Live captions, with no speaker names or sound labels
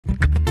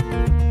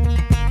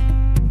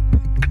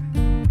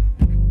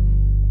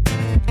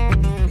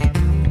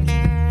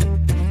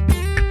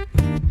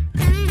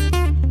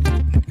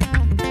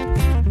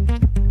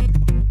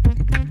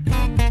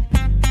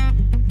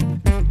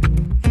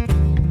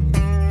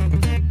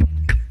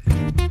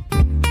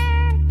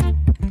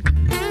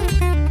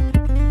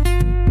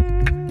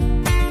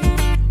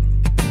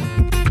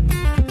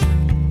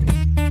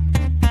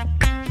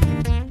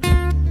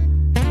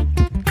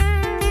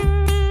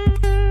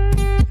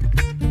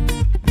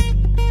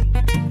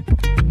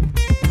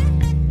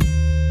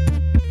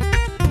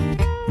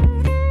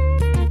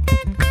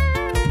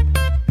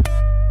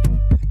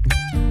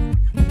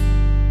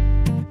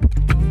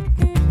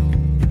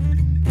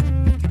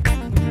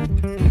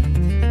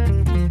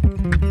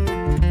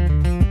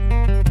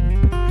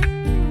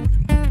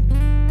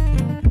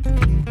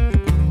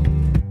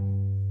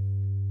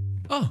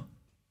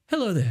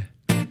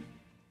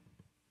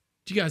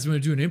Do you guys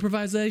want to do an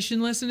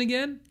improvisation lesson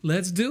again?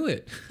 Let's do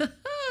it.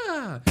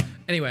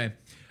 Anyway,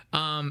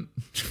 I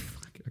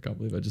can't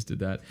believe I just did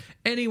that.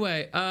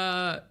 Anyway,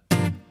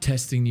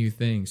 testing new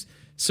things.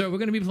 So we're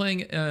going to be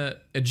playing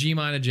a G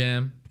minor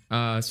jam.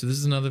 So this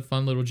is another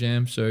fun little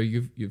jam. So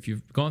if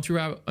you've gone through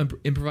our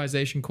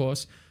improvisation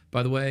course,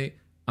 by the way,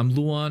 I'm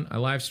Luan, I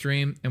live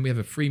stream, and we have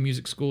a free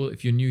music school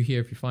if you're new here,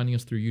 if you're finding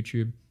us through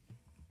YouTube.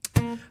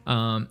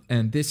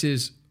 And this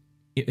is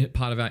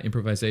part of our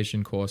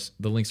improvisation course.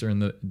 The links are in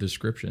the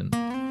description.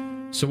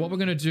 So what we're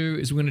going to do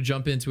is we're going to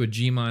jump into a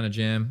G minor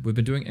jam. We've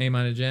been doing A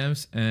minor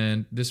jams,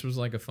 and this was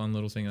like a fun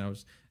little thing.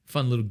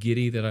 Fun little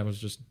giddy that I was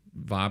just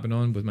vibing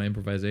on with my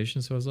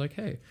improvisation. So I was like,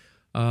 hey,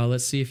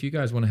 let's see if you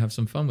guys want to have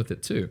some fun with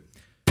it too.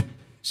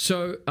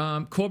 So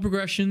chord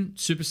progression,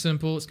 super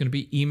simple. It's going to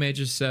be E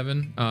major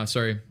 7.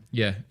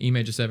 E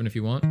major 7 if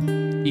you want.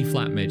 E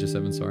flat major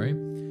 7, sorry.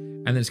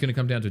 And then it's going to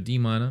come down to D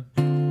minor.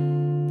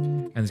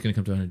 And it's going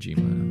to come down to G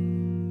minor.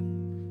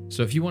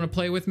 So if you want to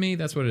play with me,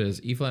 that's what it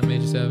is. E flat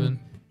major 7,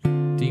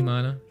 D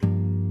minor.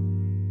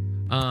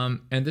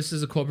 And this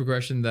is a chord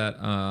progression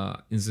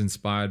that is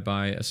inspired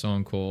by a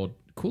song called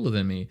Cooler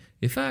Than Me.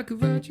 If I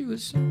could write you a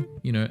song,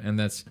 you know, and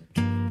that's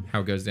how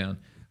it goes down.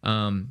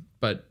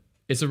 But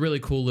it's a really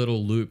cool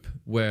little loop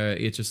where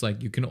it's just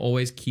like you can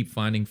always keep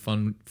finding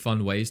fun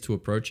ways to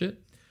approach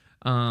it.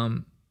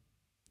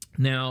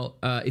 Now,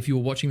 if you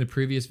were watching the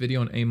previous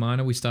video on A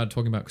minor, we started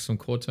talking about some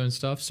chord tone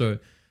stuff. So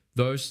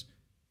those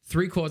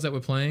 3 chords that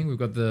we're playing, we've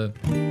got the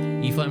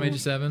E flat major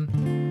 7,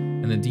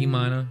 and the D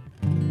minor,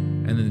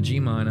 and then the G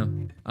minor.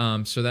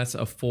 So that's a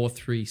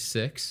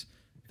 4-3-6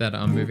 that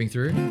I'm moving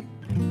through.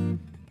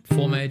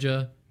 4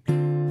 major,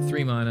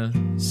 3 minor,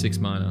 6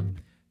 minor.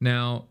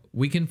 Now,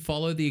 we can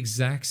follow the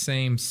exact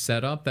same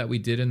setup that we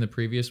did in the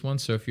previous one.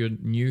 So if you're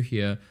new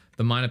here,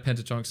 the minor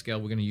pentatonic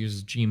scale we're going to use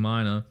is G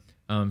minor.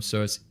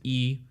 So it's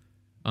E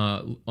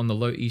on the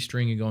low E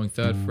string, you're going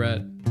 3rd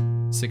fret,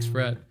 6th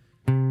fret,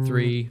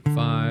 3,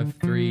 5,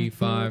 3,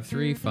 5,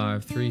 3,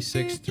 5, 3,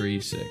 6, 3,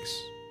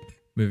 6.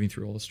 Moving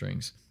through all the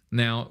strings.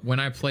 Now,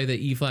 when I play the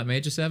E flat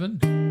major 7,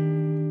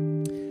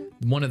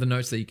 one of the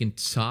notes that you can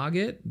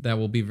target that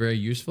will be very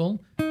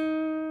useful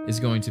is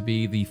going to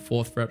be the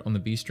 4th fret on the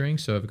B string.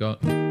 So I've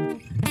got...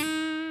 And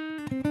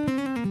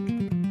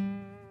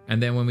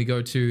then when we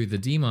go to the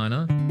D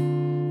minor,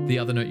 the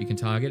other note you can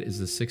target is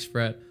the 6th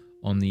fret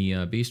on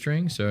the B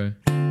string. So...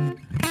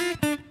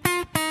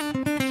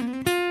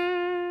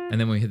 And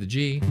then when we hit the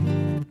G,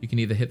 you can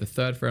either hit the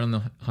 3rd fret on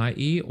the high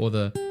E or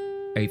the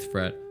 8th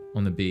fret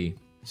on the B.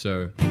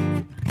 So...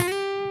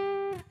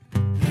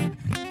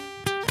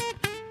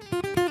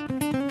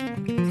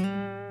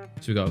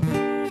 So we go.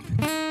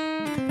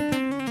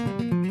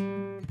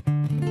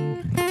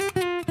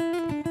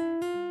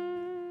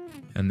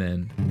 And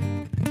then.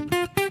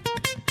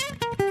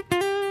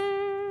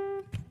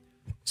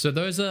 So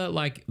those are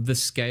like the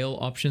scale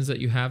options that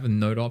you have and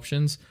note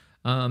options.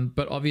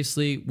 But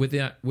obviously with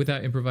our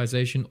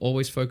improvisation,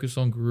 always focus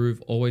on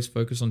groove, always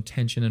focus on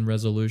tension and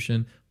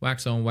resolution,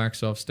 wax on,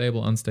 wax off,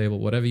 stable, unstable,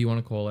 whatever you want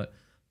to call it.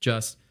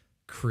 Just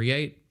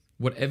create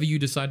whatever you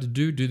decide to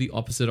do the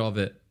opposite of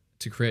it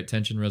to create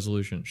tension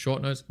resolution.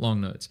 Short notes,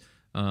 long notes,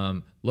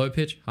 low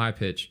pitch, high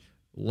pitch,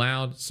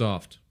 loud,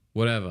 soft,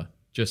 whatever.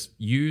 Just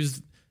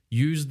use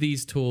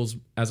these tools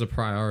as a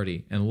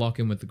priority and lock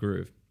in with the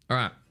groove. All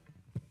right,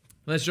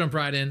 let's jump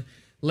right in.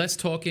 Less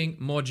talking,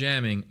 more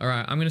jamming. All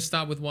right, I'm going to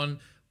start with one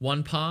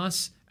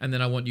pass, and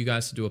then I want you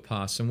guys to do a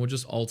pass, and we'll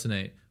just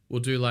alternate.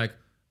 We'll do like,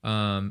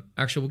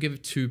 actually, we'll give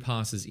it 2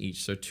 passes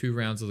each, so 2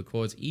 rounds of the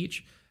chords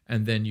each,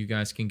 and then you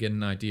guys can get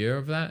an idea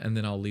of that, and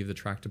then I'll leave the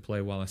track to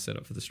play while I set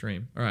up for the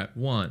stream. All right,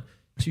 1,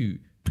 2,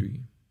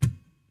 3.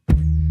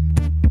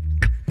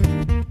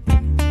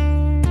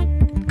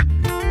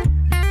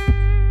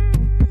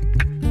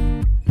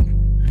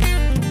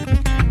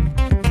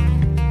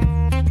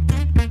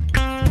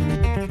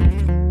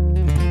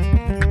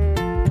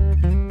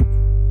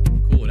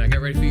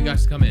 For you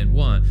guys to come in.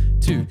 1,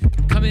 2,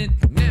 come in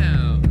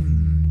now.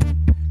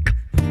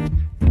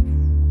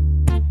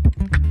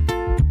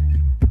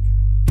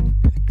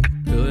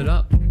 Build it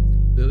up,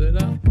 build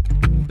it up,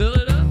 build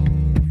it up.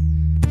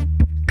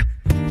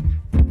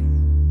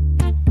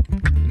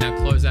 Now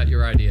close out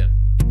your idea.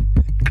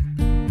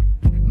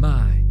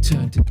 My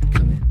turn to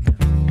come in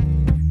now.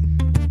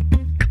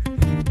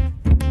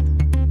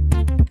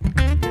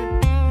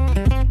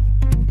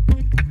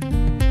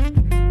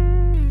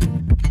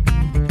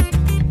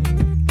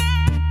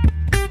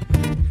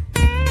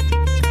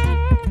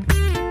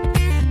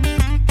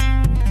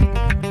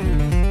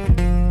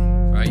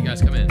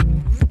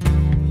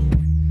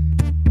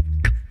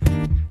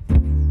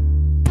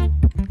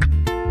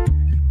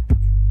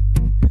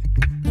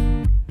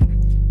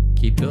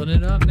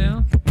 Building it up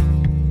now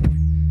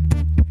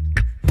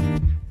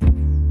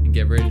and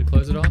get ready to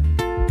close it off.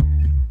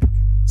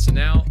 So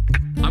now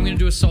I'm going to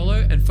do a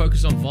solo and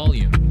focus on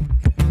volume.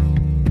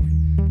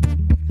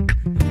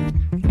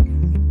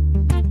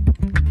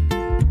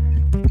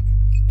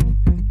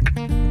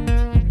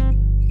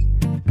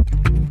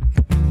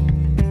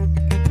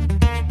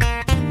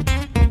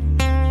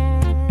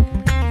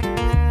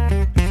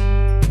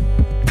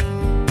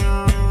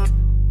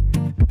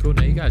 Cool,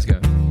 now you guys go.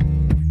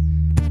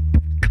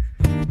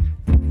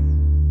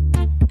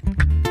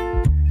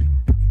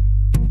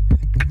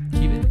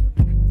 Keep it up.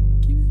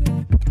 Keep it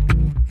up.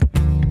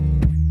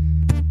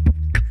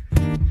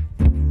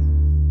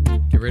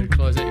 Get ready to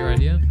close out your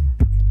idea.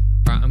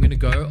 All right, I'm gonna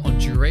go on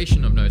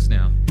duration of notes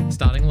now,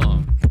 starting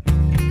long.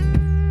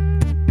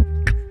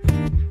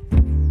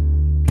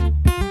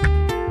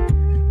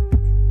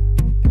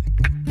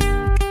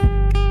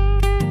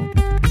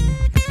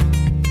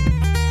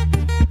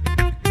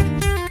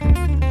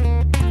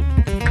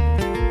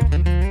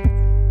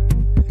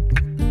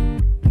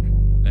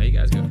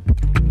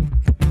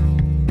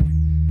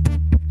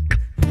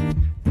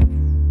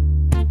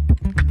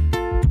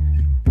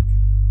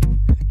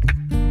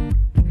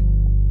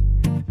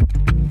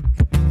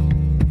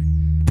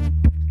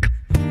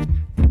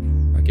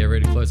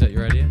 Close out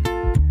your idea. All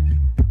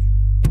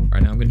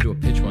right, now I'm going to do a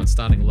pitch one,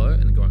 starting low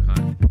and then going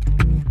high.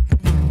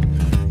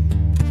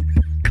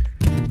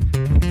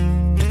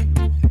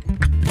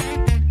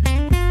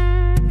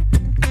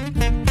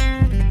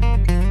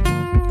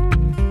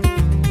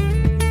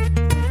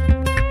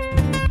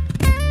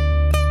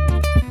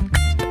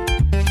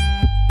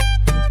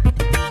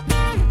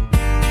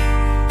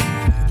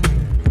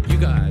 You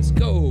guys,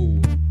 go!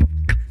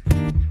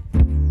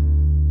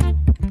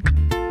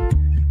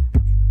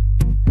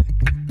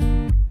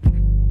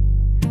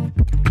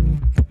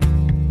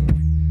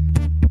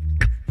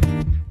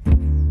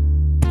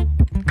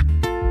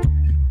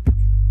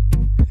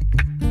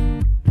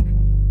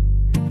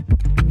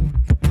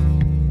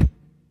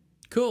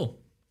 Cool.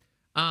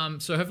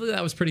 So hopefully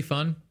that was pretty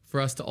fun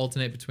for us to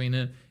alternate between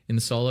it in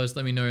the solos.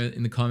 Let me know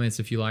in the comments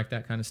if you like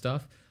that kind of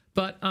stuff.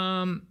 But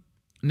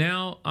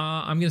now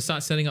I'm going to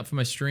start setting up for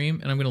my stream,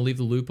 and I'm going to leave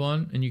the loop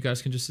on, and you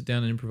guys can just sit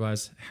down and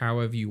improvise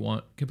however you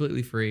want,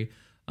 completely free.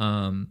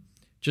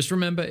 Just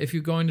remember, if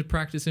you're going to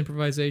practice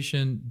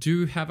improvisation,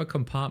 do have a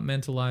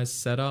compartmentalized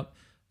setup.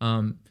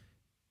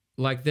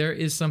 Like, there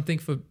is something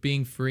for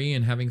being free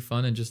and having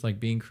fun and just like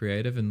being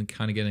creative and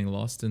kind of getting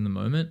lost in the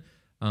moment.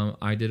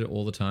 I did it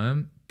all the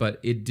time, but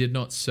it did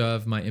not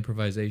serve my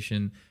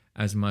improvisation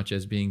as much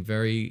as being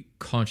very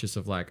conscious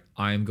of like,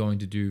 I am going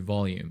to do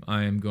volume,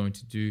 I am going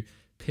to do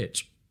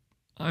pitch,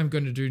 I'm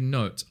going to do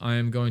notes, I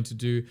am going to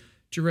do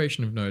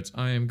duration of notes,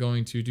 I am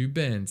going to do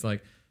bends.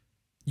 Like,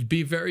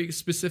 be very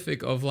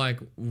specific of like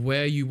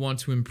where you want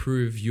to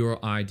improve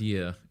your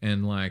idea,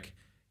 and like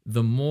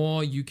the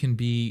more you can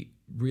be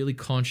really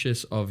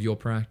conscious of your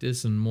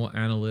practice and more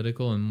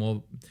analytical and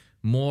more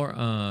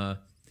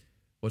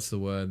what's the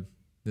word?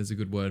 There's a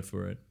good word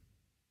for it.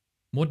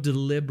 More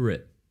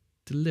deliberate.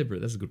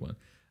 Deliberate, that's a good one.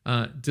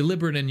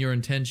 Deliberate in your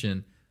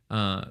intention,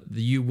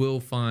 you will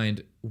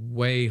find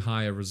way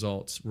higher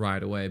results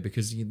right away,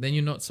 because then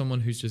you're not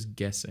someone who's just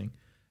guessing.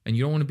 And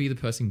you don't want to be the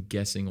person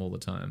guessing all the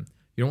time.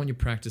 You don't want your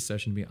practice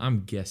session to be,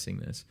 I'm guessing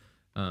this.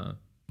 But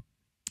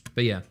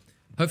yeah,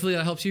 hopefully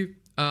that helps you.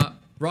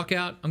 Rock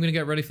out. I'm going to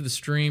get ready for the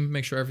stream,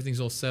 make sure everything's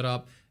all set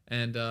up,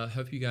 and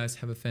hope you guys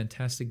have a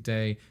fantastic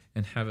day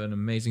and have an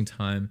amazing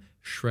time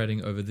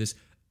shredding over this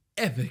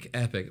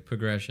epic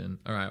progression.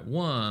 All right,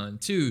 1,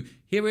 2,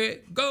 here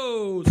it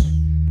goes.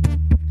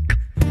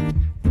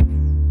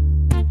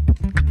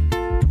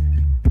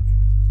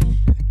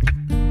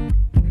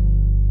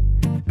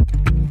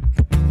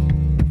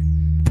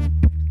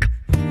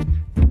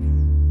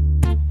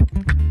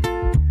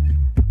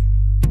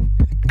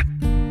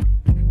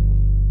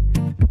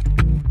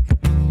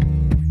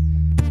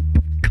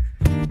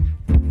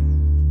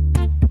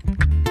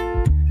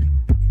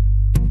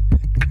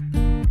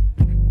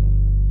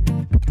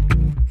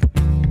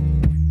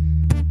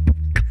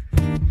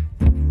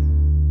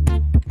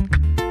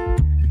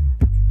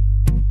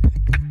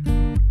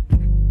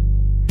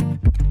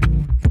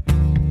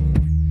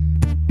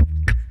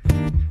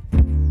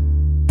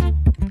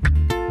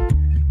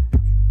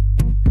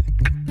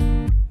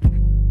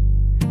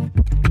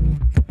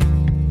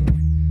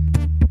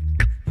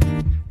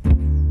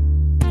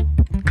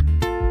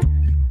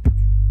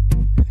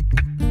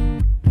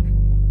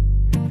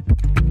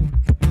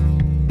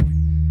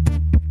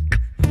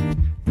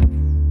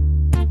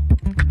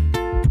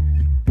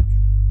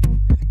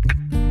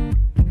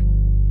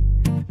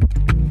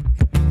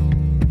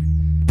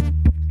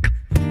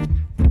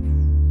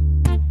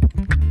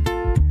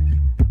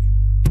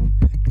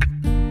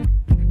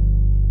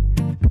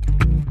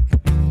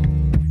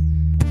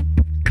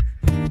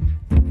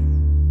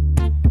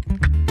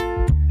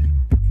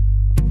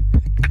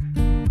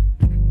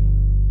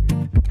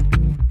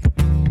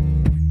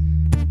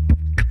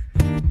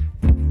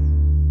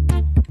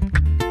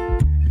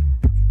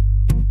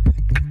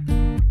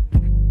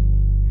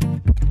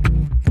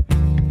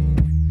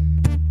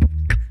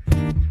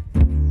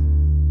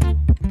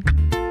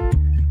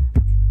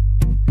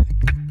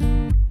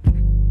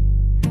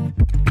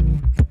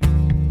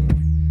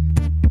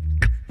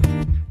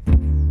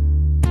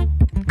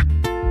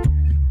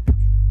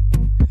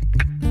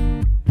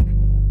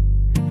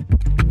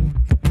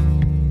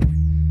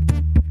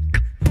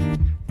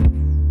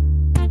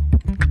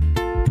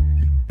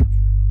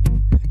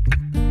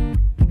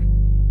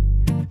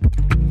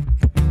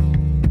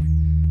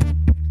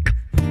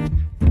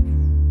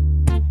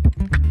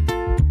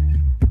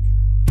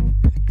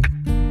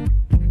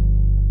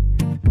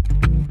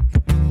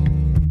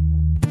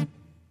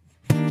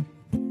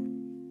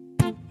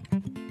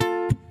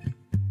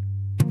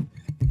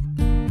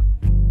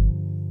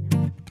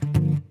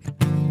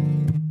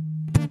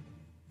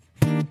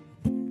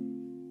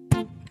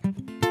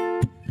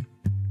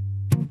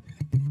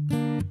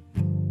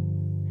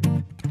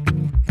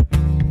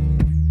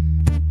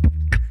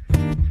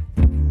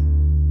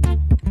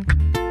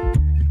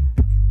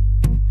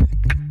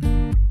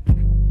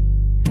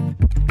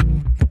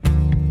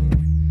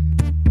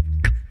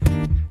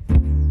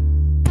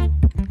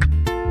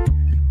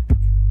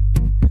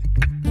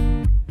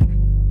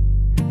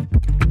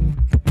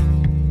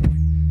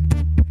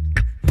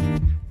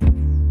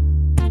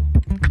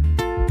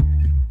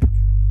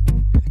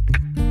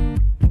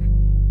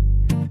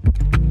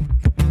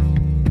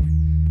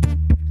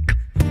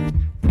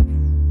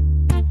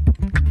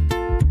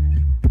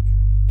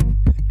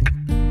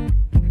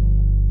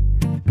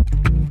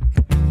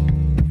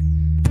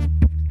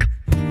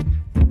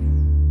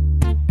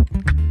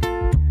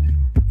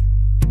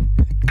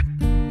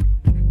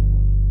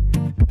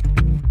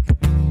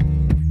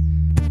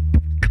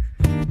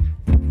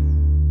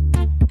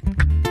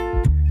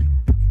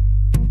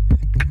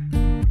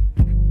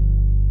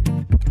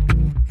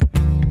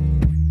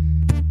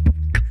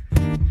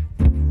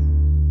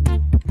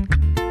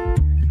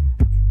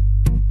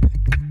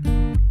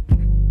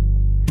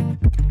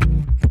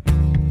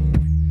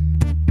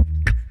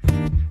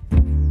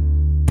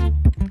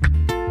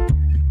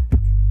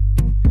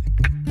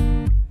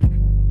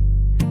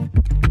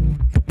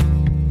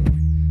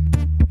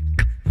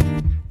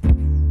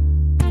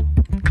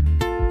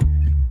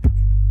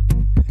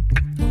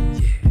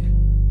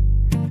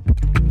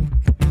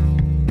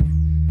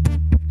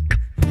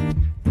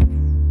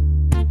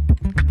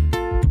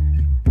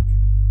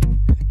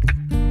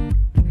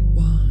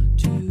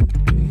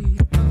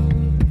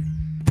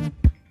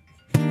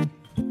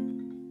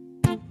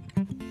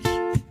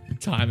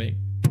 Timing.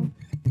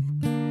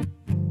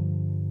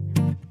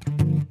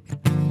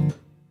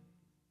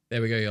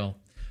 There we go, y'all.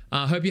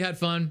 Hope you had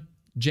fun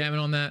jamming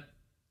on that.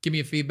 Give me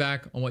a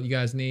feedback on what you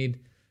guys need.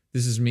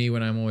 This is me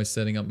when I'm always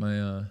setting up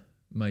my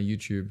my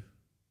YouTube.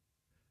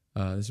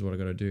 This is what I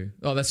gotta do.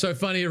 Oh, that's so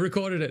funny. I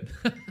recorded it.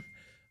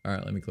 All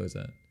right, let me close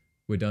that.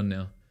 We're done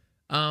now.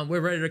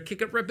 We're ready to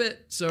kick it, rip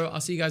it. So I'll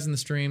see you guys in the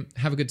stream.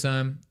 Have a good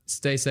time.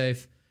 Stay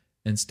safe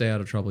and stay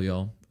out of trouble,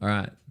 y'all. All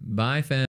right. Bye, fam.